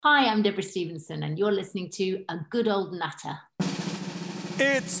Hi, I'm Debra Stephenson, and you're listening to A Good Old Natter.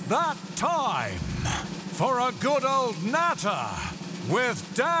 It's that time for A Good Old Natter with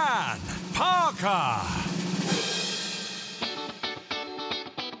Dan Parker.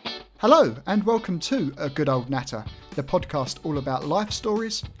 Hello, and welcome to A Good Old Natter, the podcast all about life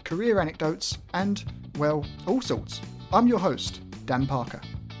stories, career anecdotes, and, well, all sorts. I'm your host, Dan Parker.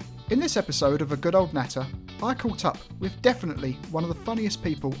 In this episode of A Good Old Natter, I caught up with definitely one of the funniest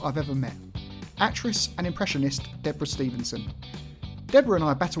people I've ever met, actress and impressionist Debra Stephenson. Debra and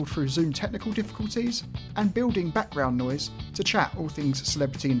I battled through Zoom technical difficulties and building background noise to chat all things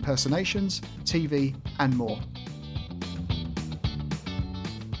celebrity impersonations, TV, and more.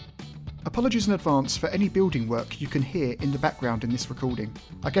 Apologies in advance for any building work you can hear in the background in this recording.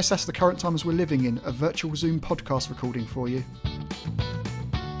 I guess that's the current times we're living in, a virtual Zoom podcast recording for you.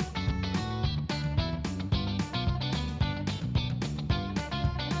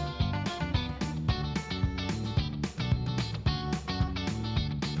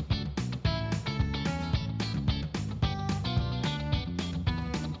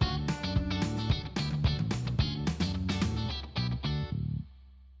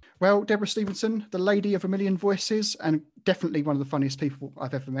 Well, Debra Stephenson, the lady of a million voices, and definitely one of the funniest people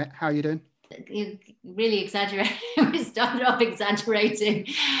I've ever met. How are you doing? You really exaggerate. We started off exaggerating.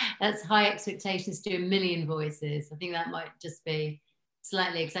 That's high expectations to a million voices. I think that might just be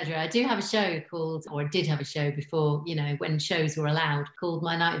slightly exaggerated. I do have a show called, or I did have a show before, when shows were allowed, called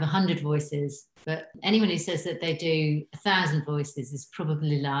My Night of 100 Voices. But anyone who says that they do 1,000 voices is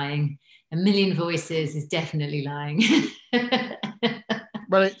probably lying. A million voices is definitely lying.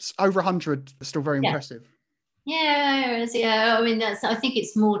 Well, it's over 100. It's still very impressive. Yeah. I mean, I think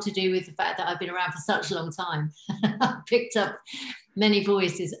it's more to do with the fact that I've been around for such a long time. I've picked up many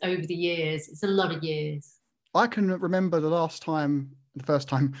voices over the years. It's a lot of years. I can remember the first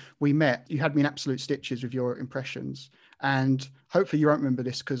time we met, you had me in absolute stitches with your impressions. And hopefully you won't remember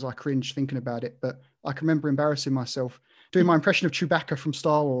this because I cringe thinking about it, but I can remember embarrassing myself doing my impression of Chewbacca from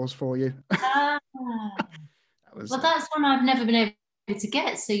Star Wars for you. That's one I've never been able to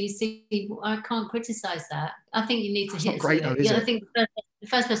get, so you see, I can't criticize that. I think you need to hit great though, is it? I think the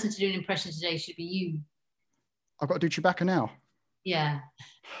first person to do an impression today should be you. I've got to do Chewbacca now. Yeah.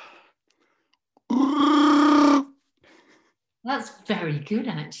 That's very good,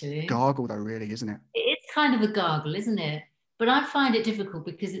 actually. Gargle though, really, isn't it? It's kind of a gargle, isn't it? But I find it difficult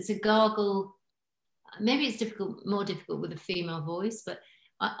because it's a gargle. Maybe it's more difficult with a female voice, but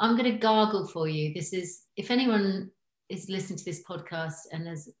I'm going to gargle for you. This is, if anyone is listening to this podcast and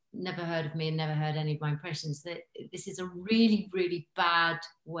has never heard of me and never heard any of my impressions, that this is a really, really bad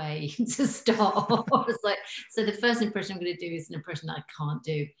way to start. So the first impression I'm going to do is an impression that I can't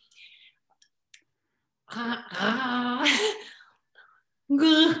do.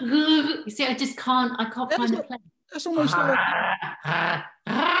 You see, I can't find the place. That's almost like...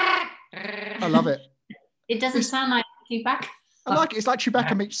 I love it. It doesn't sound like Chewbacca. I like it. It's like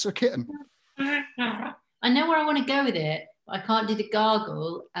Chewbacca meets a kitten. I know where I want to go with it. I can't do the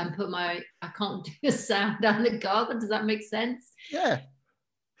gargle and I can't do the sound down the gargle. Does that make sense? Yeah.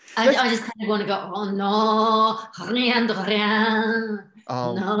 I just kind of want to go, oh no, no,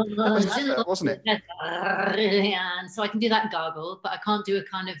 that was Natter, wasn't it? So I can do that gargle, but I can't do a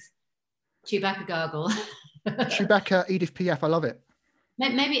kind of Chewbacca gargle. Chewbacca, Edith Piaf, I love it.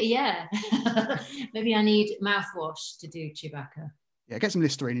 Maybe, yeah. Maybe I need mouthwash to do Chewbacca. Yeah, get some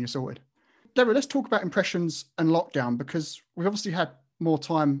Listerine and you're sorted. Debra, let's talk about impressions and lockdown, because we've obviously had more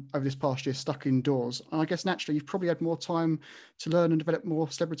time over this past year stuck indoors. And I guess naturally you've probably had more time to learn and develop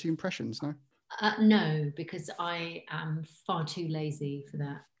more celebrity impressions, no? No, because I am far too lazy for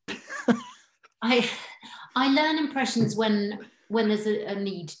that. I learn impressions when there's a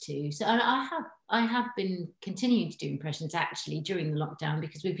need to. So I have been continuing to do impressions actually during the lockdown,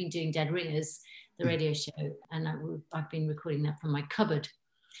 because we've been doing Dead Ringers, the radio show, and I've been recording that from my cupboard.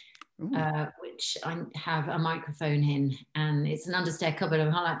 Which I have a microphone in, and it's an understair cupboard. I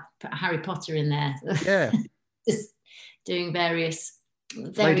like Harry Potter in there. Yeah. Just doing various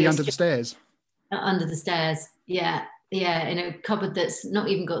Lady under the stairs. Under the stairs, yeah, in a cupboard that's not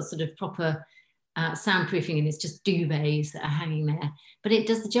even got sort of proper soundproofing, and it's just duvets that are hanging there. But it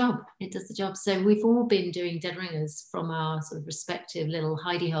does the job. So we've all been doing Dead Ringers from our sort of respective little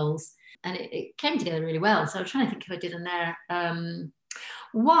hidey holes, and it came together really well. So I'm trying to think if I did in there.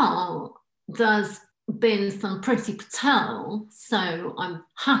 Well, there's been some Priti Patel, so I'm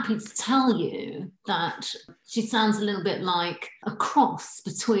happy to tell you that she sounds a little bit like a cross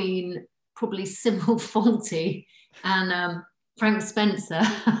between probably Sybil Fawlty and Frank Spencer.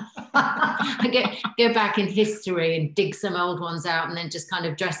 I go back in history and dig some old ones out and then just kind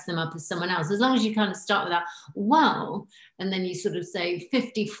of dress them up as someone else. As long as you kind of start with that, wow, and then you sort of say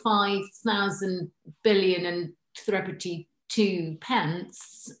 55,000 billion and 32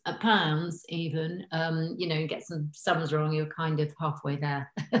 pence a pounds even, get some sums wrong, you're kind of halfway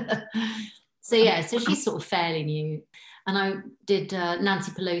there. So she's sort of fairly new. And I did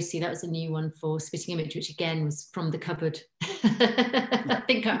Nancy Pelosi. That was a new one for Spitting Image, which again was from the cupboard. I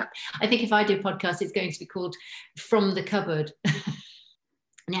think if I do a podcast, it's going to be called From the Cupboard.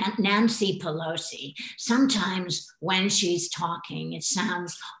 Nancy Pelosi. Sometimes when she's talking, it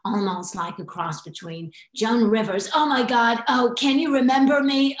sounds almost like a cross between Joan Rivers. Oh my God! Oh, can you remember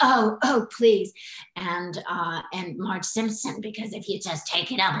me? Oh, please. And Marge Simpson, because if you just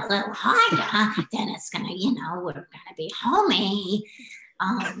take it up a little higher, then it's gonna, we're gonna be homey.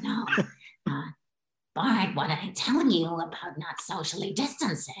 Oh no. Bart, what am I telling you about not socially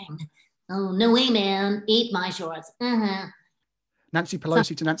distancing? Oh no way, man! Eat my shorts. Nancy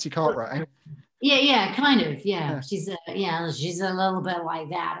Pelosi to Nancy Cartwright, eh? Yeah, kind of. Yeah. She's a little bit like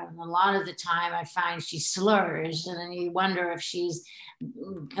that. And a lot of the time I find she slurs, and then you wonder if she's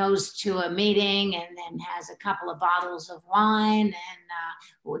goes to a meeting and then has a couple of bottles of wine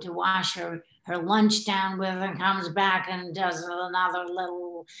and to wash her lunch down with, and comes back and does another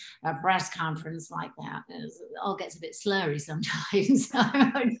little press conference like that. It all gets a bit slurry sometimes.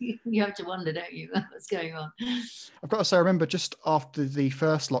 You have to wonder, don't you, what's going on? I've got to say, I remember just after the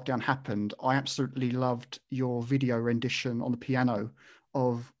first lockdown happened, I absolutely loved your video rendition on the piano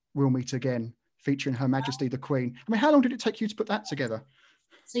of We'll Meet Again, featuring Her Majesty the Queen. I mean, how long did it take you to put that together?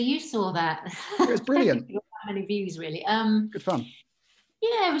 So you saw that. It was brilliant. How many views, really? Good fun.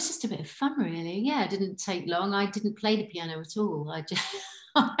 Yeah, it was just a bit of fun, really. Yeah, it didn't take long. I didn't play the piano at all. I just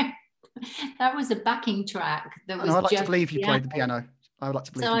that was a backing track. I'd like to believe you played the piano. I would like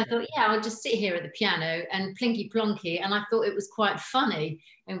to believe. So I thought, I'll just sit here at the piano and plinky plonky, and I thought it was quite funny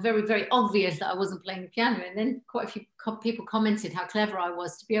and very, very obvious that I wasn't playing the piano. And then quite a few people commented how clever I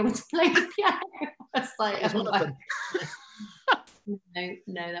was to be able to play the piano. I was like,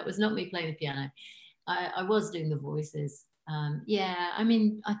 no, that was not me playing the piano. I was doing the voices.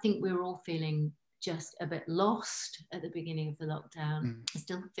 I think we were all feeling just a bit lost at the beginning of the lockdown. I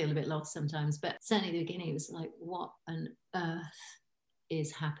still feel a bit lost sometimes, but certainly at the beginning it was like, what on earth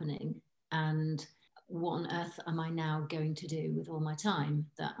is happening, and what on earth am I now going to do with all my time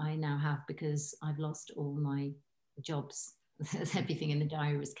that I now have, because I've lost all my jobs. Everything in the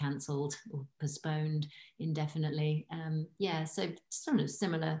diary was cancelled or postponed indefinitely. So sort of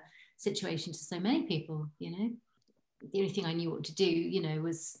similar situation to so many people. The only thing I knew what to do,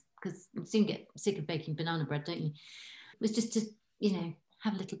 was, because you soon get sick of baking banana bread, don't you? It was just to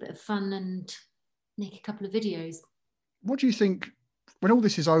have a little bit of fun and make a couple of videos. What do you think, when all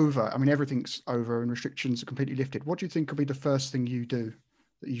this is over, I mean, everything's over and restrictions are completely lifted, what do you think will be the first thing you do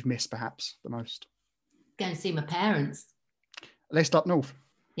that you've missed perhaps the most? Go and see my parents. List up north?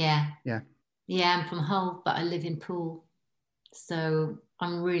 Yeah, I'm from Hull, but I live in Poole. So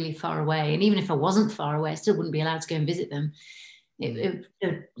I'm really far away. And even if I wasn't far away, I still wouldn't be allowed to go and visit them.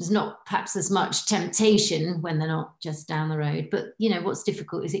 There's not perhaps as much temptation when they're not just down the road. But, what's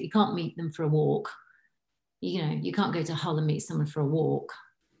difficult is that you can't meet them for a walk. You can't go to Hull and meet someone for a walk.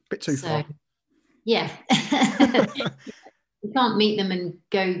 Bit too far. Yeah. You can't meet them and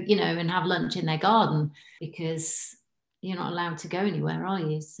go, and have lunch in their garden, because you're not allowed to go anywhere, are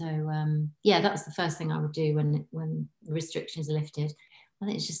you? So, that was the first thing I would do when the restrictions are lifted. I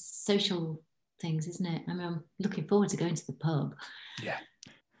think it's just social things, isn't it? I mean, I'm looking forward to going to the pub. Yeah.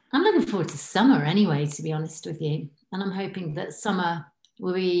 I'm looking forward to summer anyway, to be honest with you. And I'm hoping that summer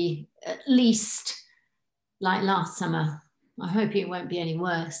will be at least like last summer. I hope it won't be any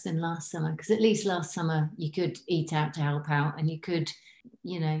worse than last summer, because at least last summer you could eat out to help out, and you could,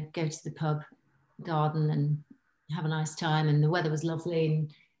 go to the pub garden and have a nice time, and the weather was lovely,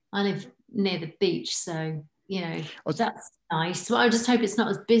 and I live near the beach, so that's nice. Well, I just hope it's not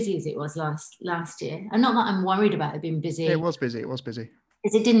as busy as it was last year. And not that I'm worried about it being busy. It was busy.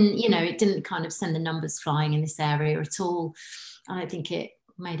 Because it didn't kind of send the numbers flying in this area at all. I don't think it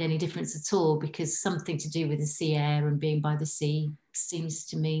made any difference at all, because something to do with the sea air and being by the sea seems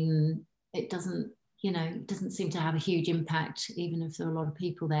to mean it doesn't seem to have a huge impact, even if there are a lot of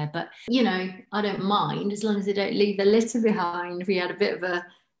people there. But, I don't mind, as long as they don't leave the litter behind. We had a bit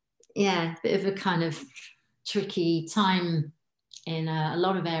of a kind of tricky time in a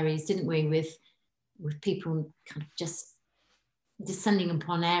lot of areas, didn't we, with people kind of just descending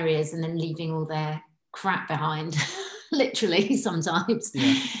upon areas and then leaving all their crap behind, literally sometimes.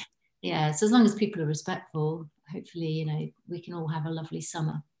 yeah, so as long as people are respectful, hopefully, you know, we can all have a lovely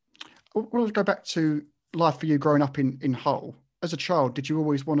summer. Well, let's go back to life for you growing up in Hull. As a child, did you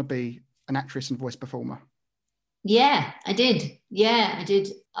always want to be an actress and voice performer? Yeah, I did. Yeah, I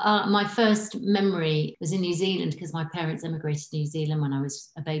did. My first memory was in New Zealand because my parents emigrated to New Zealand when I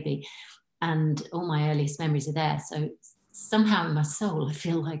was a baby, and all my earliest memories are there. So somehow in my soul, I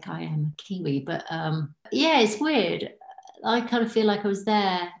feel like I am a Kiwi. But yeah, it's weird. I kind of feel like I was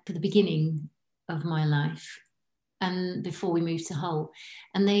there for the beginning of my life and before we moved to Hull.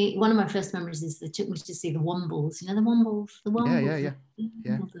 And one of my first memories is they took me to see the Wombles. You know, the Wombles,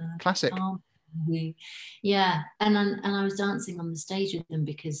 Yeah. Classic. Yeah, and I was dancing on the stage with them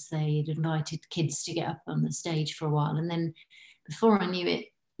because they'd invited kids to get up on the stage for a while. And then before I knew it,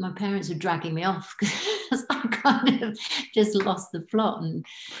 my parents were dragging me off because I kind of just lost the plot and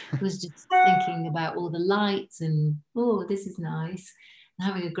was just thinking about all the lights and, oh, this is nice, and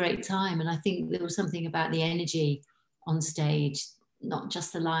having a great time. And I think there was something about the energy on stage, not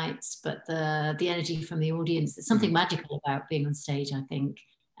just the lights, but the energy from the audience. There's something magical about being on stage, I think.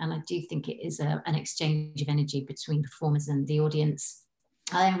 And I do think it is an exchange of energy between performers and the audience.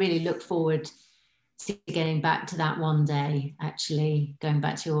 I really look forward to getting back to that one day, actually, going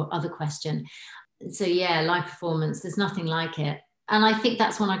back to your other question. So yeah, live performance, there's nothing like it. And I think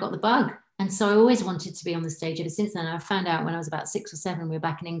that's when I got the bug. And so I always wanted to be on the stage ever since then. I found out when I was about 6 or 7, we were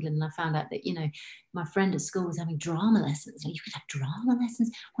back in England, and I found out that, you know, my friend at school was having drama lessons. Like, you could have drama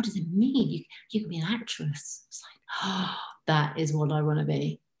lessons? What does it mean? You could be an actress. It's like, oh, that is what I want to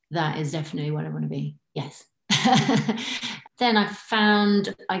be. That is definitely what I want to be. Yes. Then I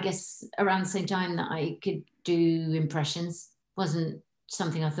found, I guess, around the same time that I could do impressions. Wasn't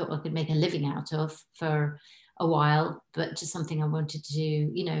something I thought I could make a living out of for a while, but just something I wanted to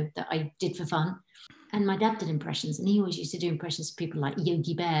do, you know, that I did for fun. And my dad did impressions, and he always used to do impressions of people like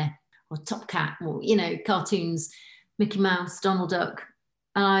Yogi Bear or Top Cat, or, you know, cartoons, Mickey Mouse, Donald Duck.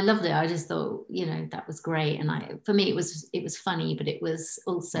 And I loved it. I just thought, you know, that was great. And for me, it was funny, but it was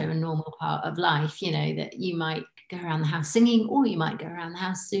also a normal part of life, you know, that you might go around the house singing, or you might go around the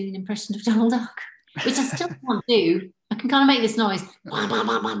house doing an impression of Donald Duck, which I still can't do. I can kind of make this noise,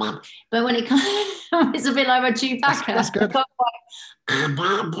 but when it comes, it's a bit like a Chewbacca. That's good.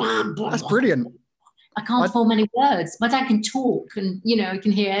 That's brilliant. I can't form any words. My dad can talk, and, you know, I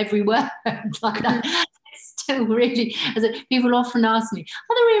can hear every word like that. Still really, people often ask me,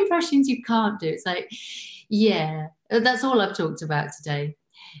 are there impressions you can't do? It's like, yeah, that's all I've talked about today.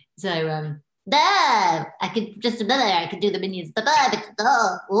 So I could do the minions.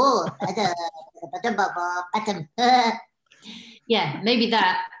 Yeah, maybe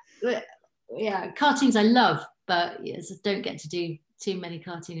that. Yeah, cartoons I love, but yes, I don't get to do too many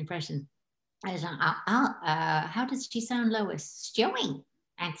cartoon impressions. I was like, how does she sound, Lois? Stewie.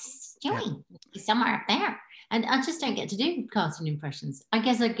 And Stewie. She's somewhere up there. And I just don't get to do cartoon impressions. I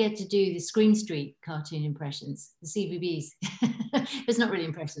guess I get to do the Screen Street cartoon impressions, the CVBs. It's not really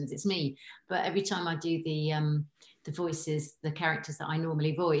impressions, it's me. But every time I do the voices, the characters that I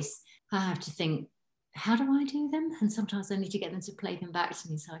normally voice, I have to think, how do I do them? And sometimes I need to get them to play them back to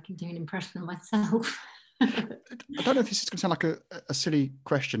me so I can do an impression of myself. I don't know if this is going to sound like a silly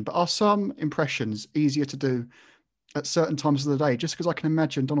question, but are some impressions easier to do at certain times of the day? Just because I can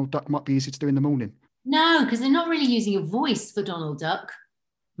imagine Donald Duck might be easier to do in the morning. No, because they're not really using a voice for Donald Duck.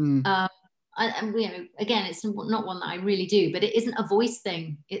 And you know, again, it's not one that I really do, but it isn't a voice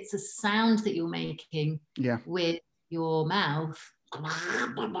thing. It's a sound that you're making with your mouth,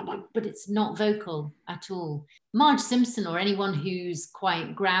 but it's not vocal at all. Marge Simpson or anyone who's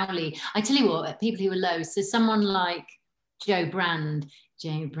quite growly. I tell you what, people who are low. So someone like Joe Brand's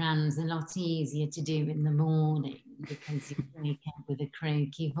a lot easier to do in the morning because you wake up with a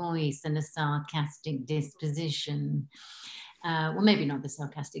croaky voice and a sarcastic disposition. Well, maybe not the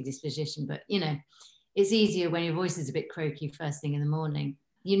sarcastic disposition, but, you know, it's easier when your voice is a bit croaky first thing in the morning.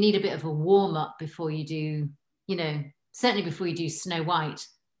 You need a bit of a warm up before you do, you know, certainly before you do Snow White.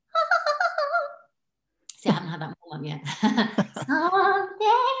 See, I haven't had that warm up yet. Someday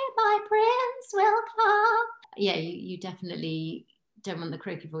my prince will come. Yeah, you definitely don't want the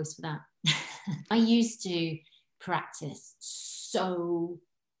croaky voice for that. I used to practice so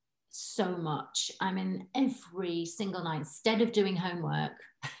much. I mean, every single night, instead of doing homework,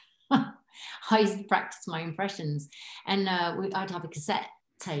 I used to practice my impressions. And I'd have a cassette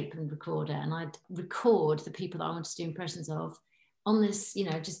tape and recorder, and I'd record the people that I wanted to do impressions of on this, you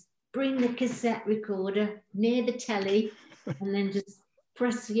know, just bring the cassette recorder near the telly and then just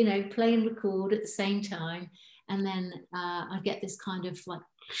press, you know, play and record at the same time. And then I get this kind of like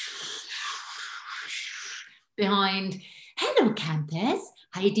behind hello, Campus.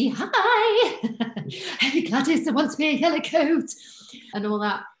 Heidi, hi. Hey, Gladys, I want to be a yellow coat. And all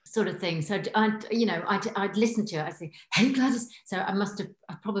that sort of thing. So I'd listen to it. I'd say, hey, Gladys. So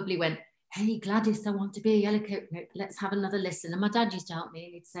I probably went, hey, Gladys, I want to be a yellow coat. Let's have another listen. And my dad used to help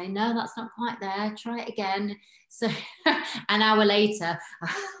me. He'd say, no, that's not quite there. Try it again. So an hour later,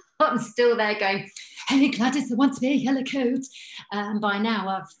 I'm still there going, hey, Gladys, I want to be a yellow coat. And by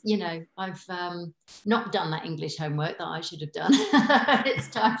now, I've not done that English homework that I should have done. It's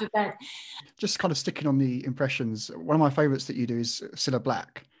time for bed. Just kind of sticking on the impressions, one of my favourites that you do is Cilla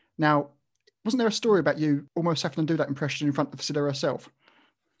Black. Now, wasn't there a story about you almost having to do that impression in front of Cilla herself?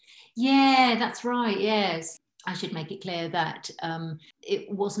 Yeah, that's right. Yes. I should make it clear that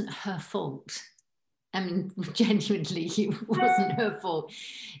it wasn't her fault. I mean, genuinely, it wasn't her fault.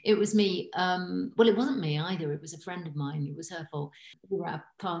 It was me. Well, it wasn't me either. It was a friend of mine. It was her fault. We were at a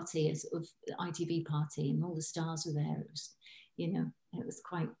party, a sort of ITV party, and all the stars were there. It was, it was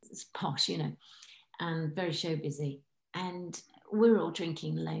quite posh, and very show busy. And we were all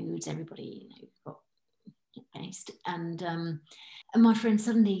drinking loads. Everybody, got faced. And my friend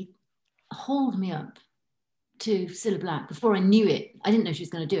suddenly hauled me up to Cilla Black before I knew it. I didn't know she was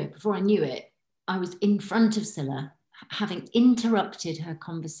going to do it. Before I knew it, I was in front of Cilla, having interrupted her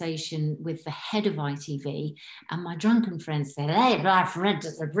conversation with the head of ITV, and my drunken friend said, hey, my friend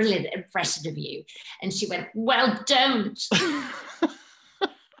does a brilliant impression of you. And she went, well, don't.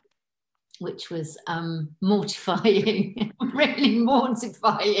 Which was mortifying, really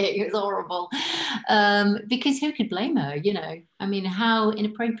mortifying. It was horrible. Because who could blame her, I mean, how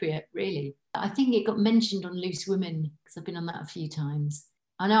inappropriate, really. I think it got mentioned on Loose Women, because I've been on that a few times.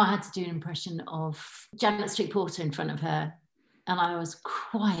 I know I had to do an impression of Janet Street Porter in front of her, and I was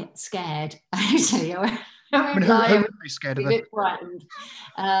quite scared, actually. Who would be scared of her? A bit frightened.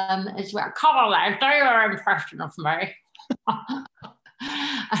 And she went, come on, then, do your impression of me.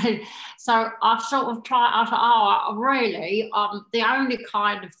 So I sort of I thought, really, the only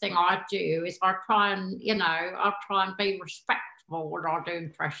kind of thing I do is I try and be respectful when I do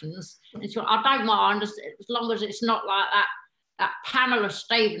impressions. And so I don't mind as long as it's not like that Pamela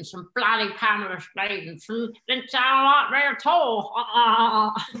Stephenson, bloody Pamela Stephenson, didn't sound like me at all.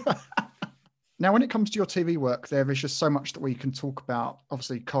 Now, when it comes to your TV work, there is just so much that we can talk about.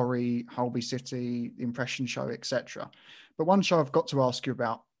 Obviously, Corrie, Holby City, the Impression Show, etc. But one show I've got to ask you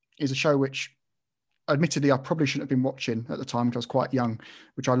about is a show which, admittedly, I probably shouldn't have been watching at the time because I was quite young,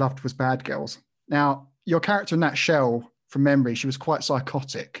 which I loved, was Bad Girls. Now, your character in that show, from memory, she was quite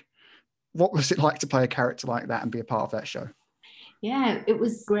psychotic. What was it like to play a character like that and be a part of that show? Yeah, it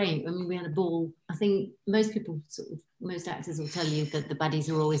was great. I mean, we had a ball. I think most actors will tell you that the baddies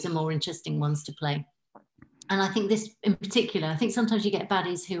are always the more interesting ones to play. And I think this in particular, I think sometimes you get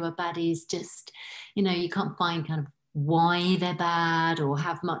baddies who are baddies just, you can't find kind of why they're bad or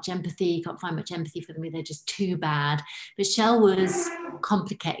have much empathy. You can't find much empathy for them. They're just too bad. But Shell was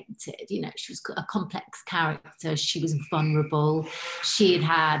complicated. She was a complex character. She was vulnerable. She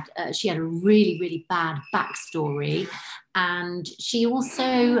had a really, really bad backstory. And she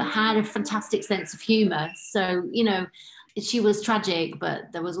also had a fantastic sense of humor. So, she was tragic,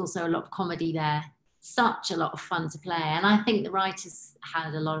 but there was also a lot of comedy there. Such a lot of fun to play. And I think the writers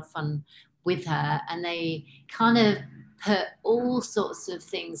had a lot of fun with her, and they kind of put all sorts of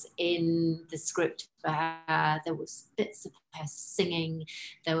things in the script for her. There was bits of her singing,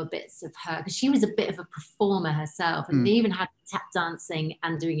 there were bits of her, because she was a bit of a performer herself, and they even had tap dancing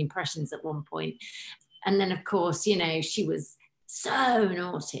and doing impressions at one point. And then, of course, she was so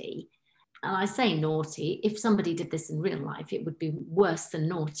naughty. And I say naughty, if somebody did this in real life, it would be worse than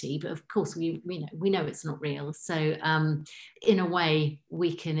naughty. But of course, we know it's not real. So in a way,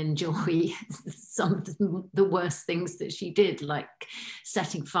 we can enjoy some of the worst things that she did, like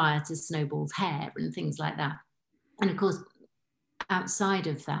setting fire to Snowball's hair and things like that. And of course, outside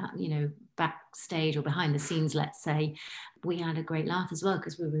of that, backstage or behind the scenes, let's say, we had a great laugh as well,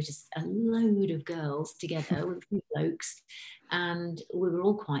 because we were just a load of girls together with a few blokes, and we were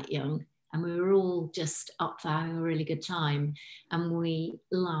all quite young. And we were all just up for having a really good time. And we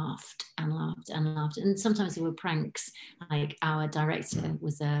laughed and laughed and laughed. And sometimes there were pranks. Like our director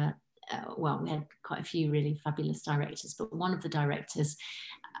was we had quite a few really fabulous directors, but one of the directors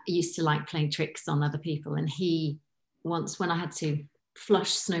used to like playing tricks on other people. And he once, when I had to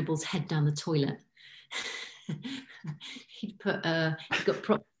flush Snowball's head down the toilet, he got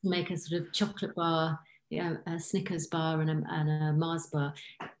props to make a sort of chocolate bar, a Snickers bar and a Mars bar.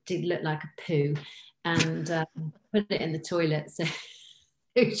 Did look like a poo, and put it in the toilet. So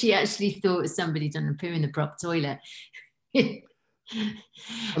she actually thought somebody done a poo in the prop toilet. I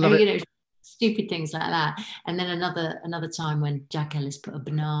love it. stupid things like that. And then another time when Jack Ellis put a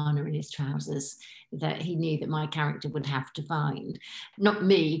banana in his trousers that he knew that my character would have to find. Not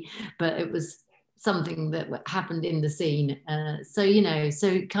me, but it was something that happened in the scene. So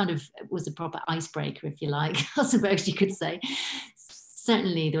it kind of was a proper icebreaker, if you like, I suppose you could say.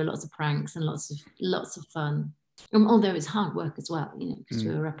 Certainly there were lots of pranks and lots of fun. Although it's hard work as well, because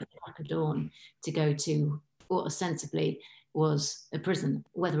we were up at the crack of dawn to go to what ostensibly was a prison,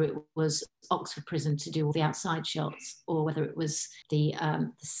 whether it was Oxford Prison to do all the outside shots, or whether it was the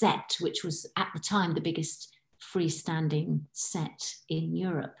set, which was at the time the biggest freestanding set in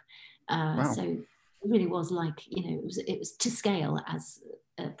Europe. Wow. So it really was like, it was to scale as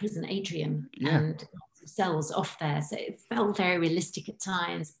a prison atrium, Yeah. and cells off there. So it felt very realistic at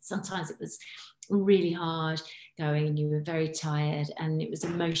times. Sometimes it was really hard going and you were very tired, and it was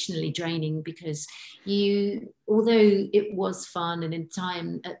emotionally draining because although it was fun and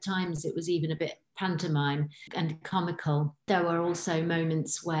at times it was even a bit pantomime and comical, there were also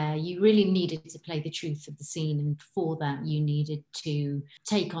moments where you really needed to play the truth of the scene, and for that you needed to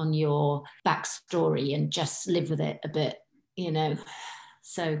take on your backstory and just live with it a bit,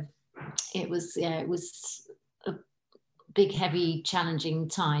 so it was a big, heavy, challenging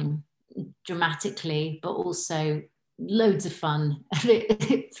time, dramatically, but also loads of fun.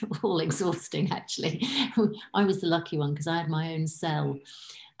 It's all exhausting, actually. I was the lucky one because I had my own cell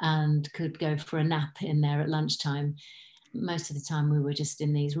and could go for a nap in there at lunchtime. Most of the time we were just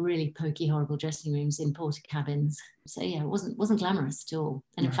in these really pokey, horrible dressing rooms in porter cabins. So yeah, it wasn't glamorous at all.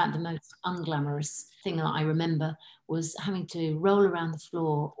 And in fact, the most unglamorous thing that I remember was having to roll around the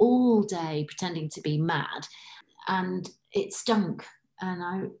floor all day pretending to be mad. And it stunk. And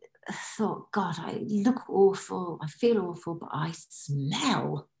I thought, God, I look awful, I feel awful, but I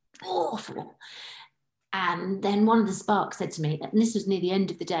smell awful. And then one of the sparks said to me, and this was near the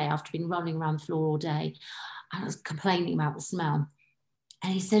end of the day after being rolling around the floor all day, and I was complaining about the smell.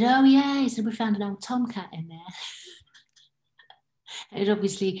 And he said, oh yeah, he said, we found an old tomcat in there. It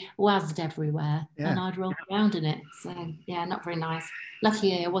obviously wazzed everywhere, and I'd rolled around in it. So yeah, not very nice.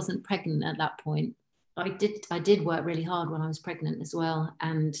 Luckily I wasn't pregnant at that point. I did work really hard when I was pregnant as well,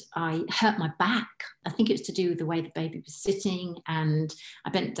 and I hurt my back. I think it was to do with the way the baby was sitting, and I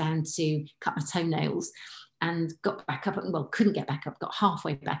bent down to cut my toenails and got back up, couldn't get back up, got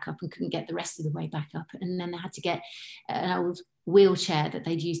halfway back up and couldn't get the rest of the way back up. And then I had to get an old wheelchair that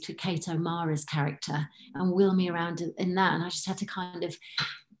they'd used for Kate O'Mara's character and wheel me around in that. And I just had to kind of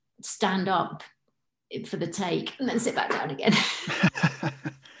stand up for the take and then sit back down again.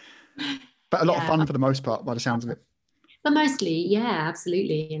 But a lot of fun for the most part, by the sounds of it. But mostly, yeah,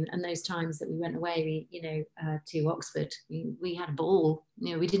 absolutely. And those times that we went away, to Oxford, we had a ball.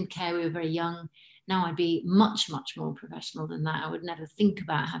 We didn't care. We were very young. Now I'd be much, much more professional than that. I would never think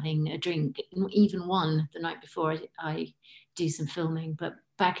about having a drink, even one, the night before I do some filming. But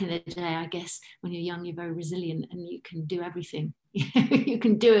back in the day, I guess when you're young, you're very resilient and you can do everything. You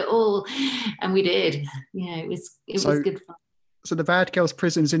can do it all. And we did. It was good fun. So the Bad Girls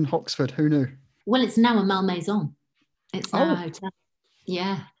Prison's in Oxford. Who knew? Well, it's now a Malmaison. It's now a hotel.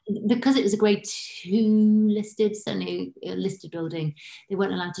 Yeah. Because it was a grade 2 listed, certainly a listed building, they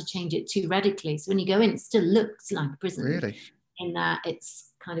weren't allowed to change it too radically. So when you go in, it still looks like a prison. Really? In that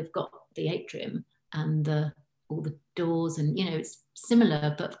it's kind of got the atrium and all the doors, and it's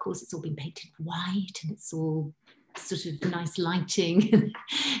similar, but of course it's all been painted white and it's all sort of nice lighting.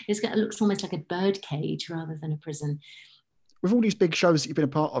 It looks almost like a bird cage rather than a prison. With all these big shows that you've been a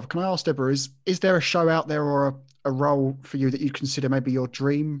part of, can I ask, Deborah, is there a show out there or a role for you that you consider maybe your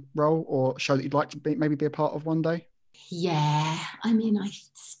dream role, or a show that you'd like to maybe be a part of one day? Yeah, I mean, I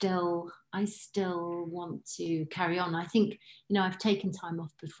still want to carry on. I think, I've taken time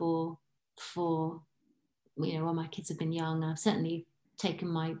off before for, when my kids have been young. I've certainly taken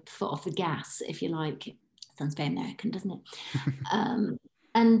my foot off the gas, if you like. Sounds very American, doesn't it?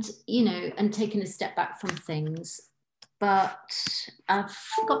 And taken a step back from things. But I've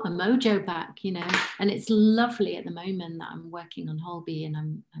got my mojo back, and it's lovely at the moment that I'm working on Holby and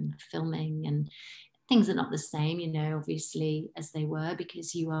I'm filming, and things are not the same, obviously, as they were,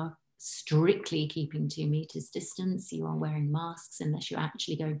 because you are strictly keeping 2 meters distance. You are wearing masks unless you're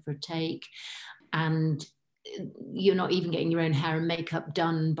actually going for a take. And you're not even getting your own hair and makeup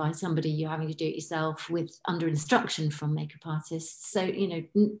done by somebody. You're having to do it yourself under instruction from makeup artists. So,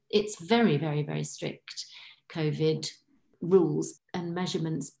 it's very, very, very strict COVID rules and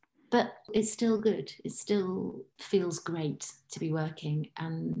measurements, but it's still good. It still feels great to be working,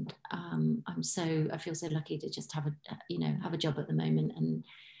 and I feel so lucky to just have a job at the moment,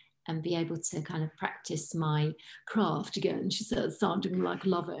 and be able to kind of practice my craft again. She said, sounding like a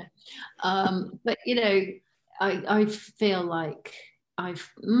lover. But, you know, I feel like I've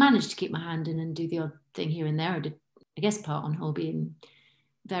managed to keep my hand in and do the odd thing here and there. I did, I guess, part on hobby and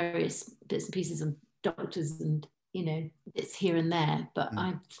various bits and pieces of doctors and, you know, it's here and there. But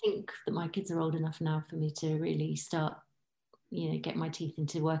I think that my kids are old enough now for me to really start, you know, get my teeth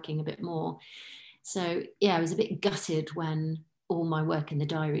into working a bit more. So, yeah, I was a bit gutted when all my work in the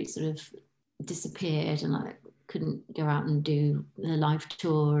diary sort of disappeared and I couldn't go out and do the live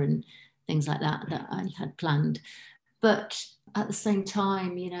tour and things like that I had planned. But at the same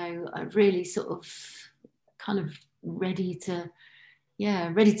time, you know, I really sort of kind of ready to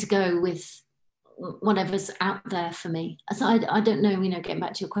go with whatever's out there for me. So I don't know, you know, getting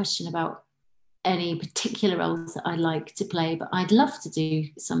back to your question about any particular roles that I like to play, but I'd love to do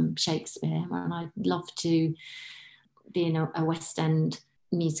some Shakespeare and I'd love to be in a West End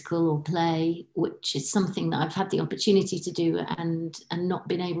musical or play, which is something that I've had the opportunity to do and not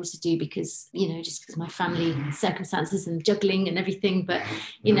been able to do because, you know, just because my family circumstances and juggling and everything. But,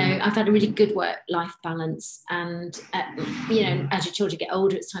 you know, I've had a really good work-life balance and, you know, as your children get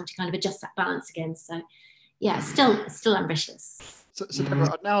older, it's time to kind of adjust that balance again. So, yeah, still ambitious. So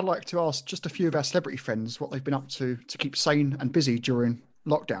Deborah, I'd now like to ask just a few of our celebrity friends what they've been up to keep sane and busy during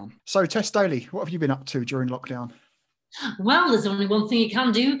lockdown. So Tess Daly, what have you been up to during lockdown? Well, there's only one thing you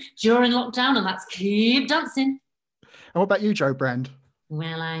can do during lockdown, and that's keep dancing. And what about you, Jo Brand?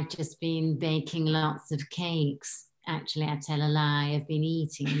 Well, I've just been baking lots of cakes. Actually, I tell a lie. I've been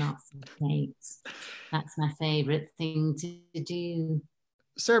eating lots of cakes. That's my favourite thing to do.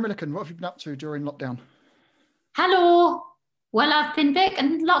 Sarah Millican, what have you been up to during lockdown? Hello. Well, I've been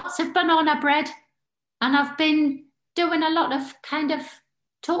baking lots of banana bread, and I've been doing a lot of kind of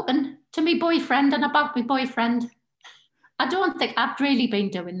talking to my boyfriend and about my boyfriend. I don't think I've really been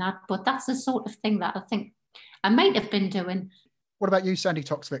doing that, but that's the sort of thing that I think I might have been doing. What about you, Sandy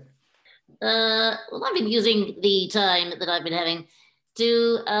Toksvik? Well, I've been using the time that I've been having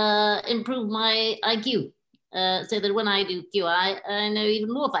to improve my IQ, so that when I do QI, I know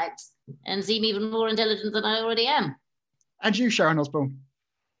even more facts and seem even more intelligent than I already am. And you, Sharon Osbourne?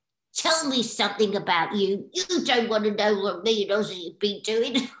 Tell me something about you. You don't want to know what me and Ozzy have been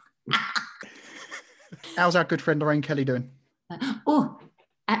doing. How's our good friend Lorraine Kelly doing?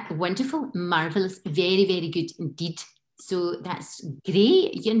 Wonderful, marvellous, very, very good indeed. So that's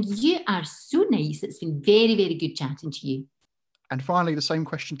great. And you are so nice. It's been very, very good chatting to you. And finally, the same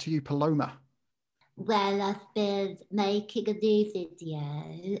question to you, Paloma. Well, I've been making a new video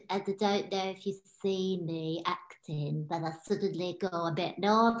and I don't know if you've seen me acting, but I suddenly go a bit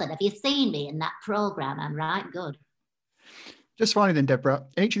northern. Have you seen me in that programme? I'm right good. Just finally then, Deborah,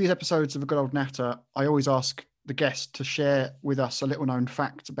 in each of these episodes of A Good Old Natter, I always ask the guest to share with us a little known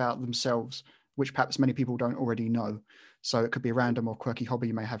fact about themselves, which perhaps many people don't already know. So it could be a random or quirky hobby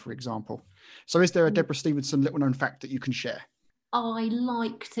you may have, for example. So is there a Debra Stephenson little known fact that you can share? I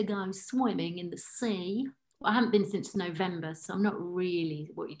like to go swimming in the sea. I haven't been since November, so I'm not really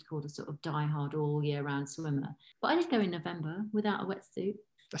what you'd call a sort of die-hard all year round swimmer. But I did go in November without a wetsuit.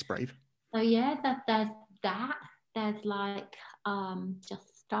 That's brave. So yeah, there's that. There's like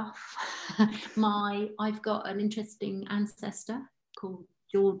just stuff. I've got an interesting ancestor called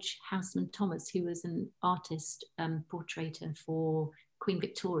George Houseman Thomas, who was an artist portraitor for Queen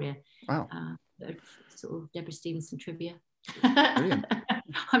Victoria. Wow. Sort of Debra Stephenson trivia. Brilliant.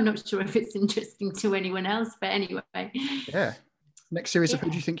 I'm not sure if it's interesting to anyone else, but anyway. Yeah. Next series of Who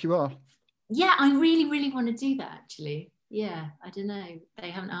Do You Think You Are? Yeah, I really, really want to do that actually. Yeah, I don't know.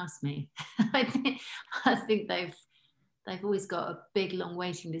 They haven't asked me. I think they've always got a big, long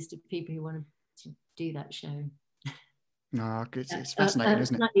waiting list of people who want to do that show. No, it's fascinating,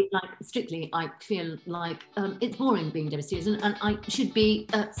 isn't it? Strictly, I feel like it's boring being Debra Stephenson, and I should be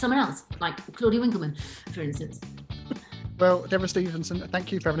someone else, like Claudia Winkleman, for instance. Well, Debra Stephenson,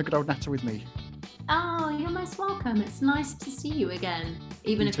 thank you for having a good old natter with me. Oh, you're most welcome. It's nice to see you again,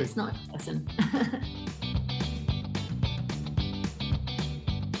 even if it's not a person.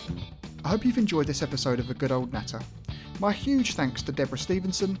 I hope you've enjoyed this episode of A Good Old Natter. My huge thanks to Debra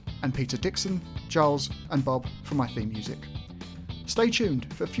Stephenson and Peter Dixon, Giles and Bob for my theme music. Stay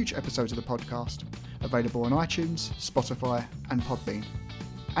tuned for future episodes of the podcast, available on iTunes, Spotify and Podbean.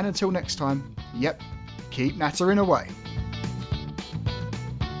 And until next time, keep nattering away.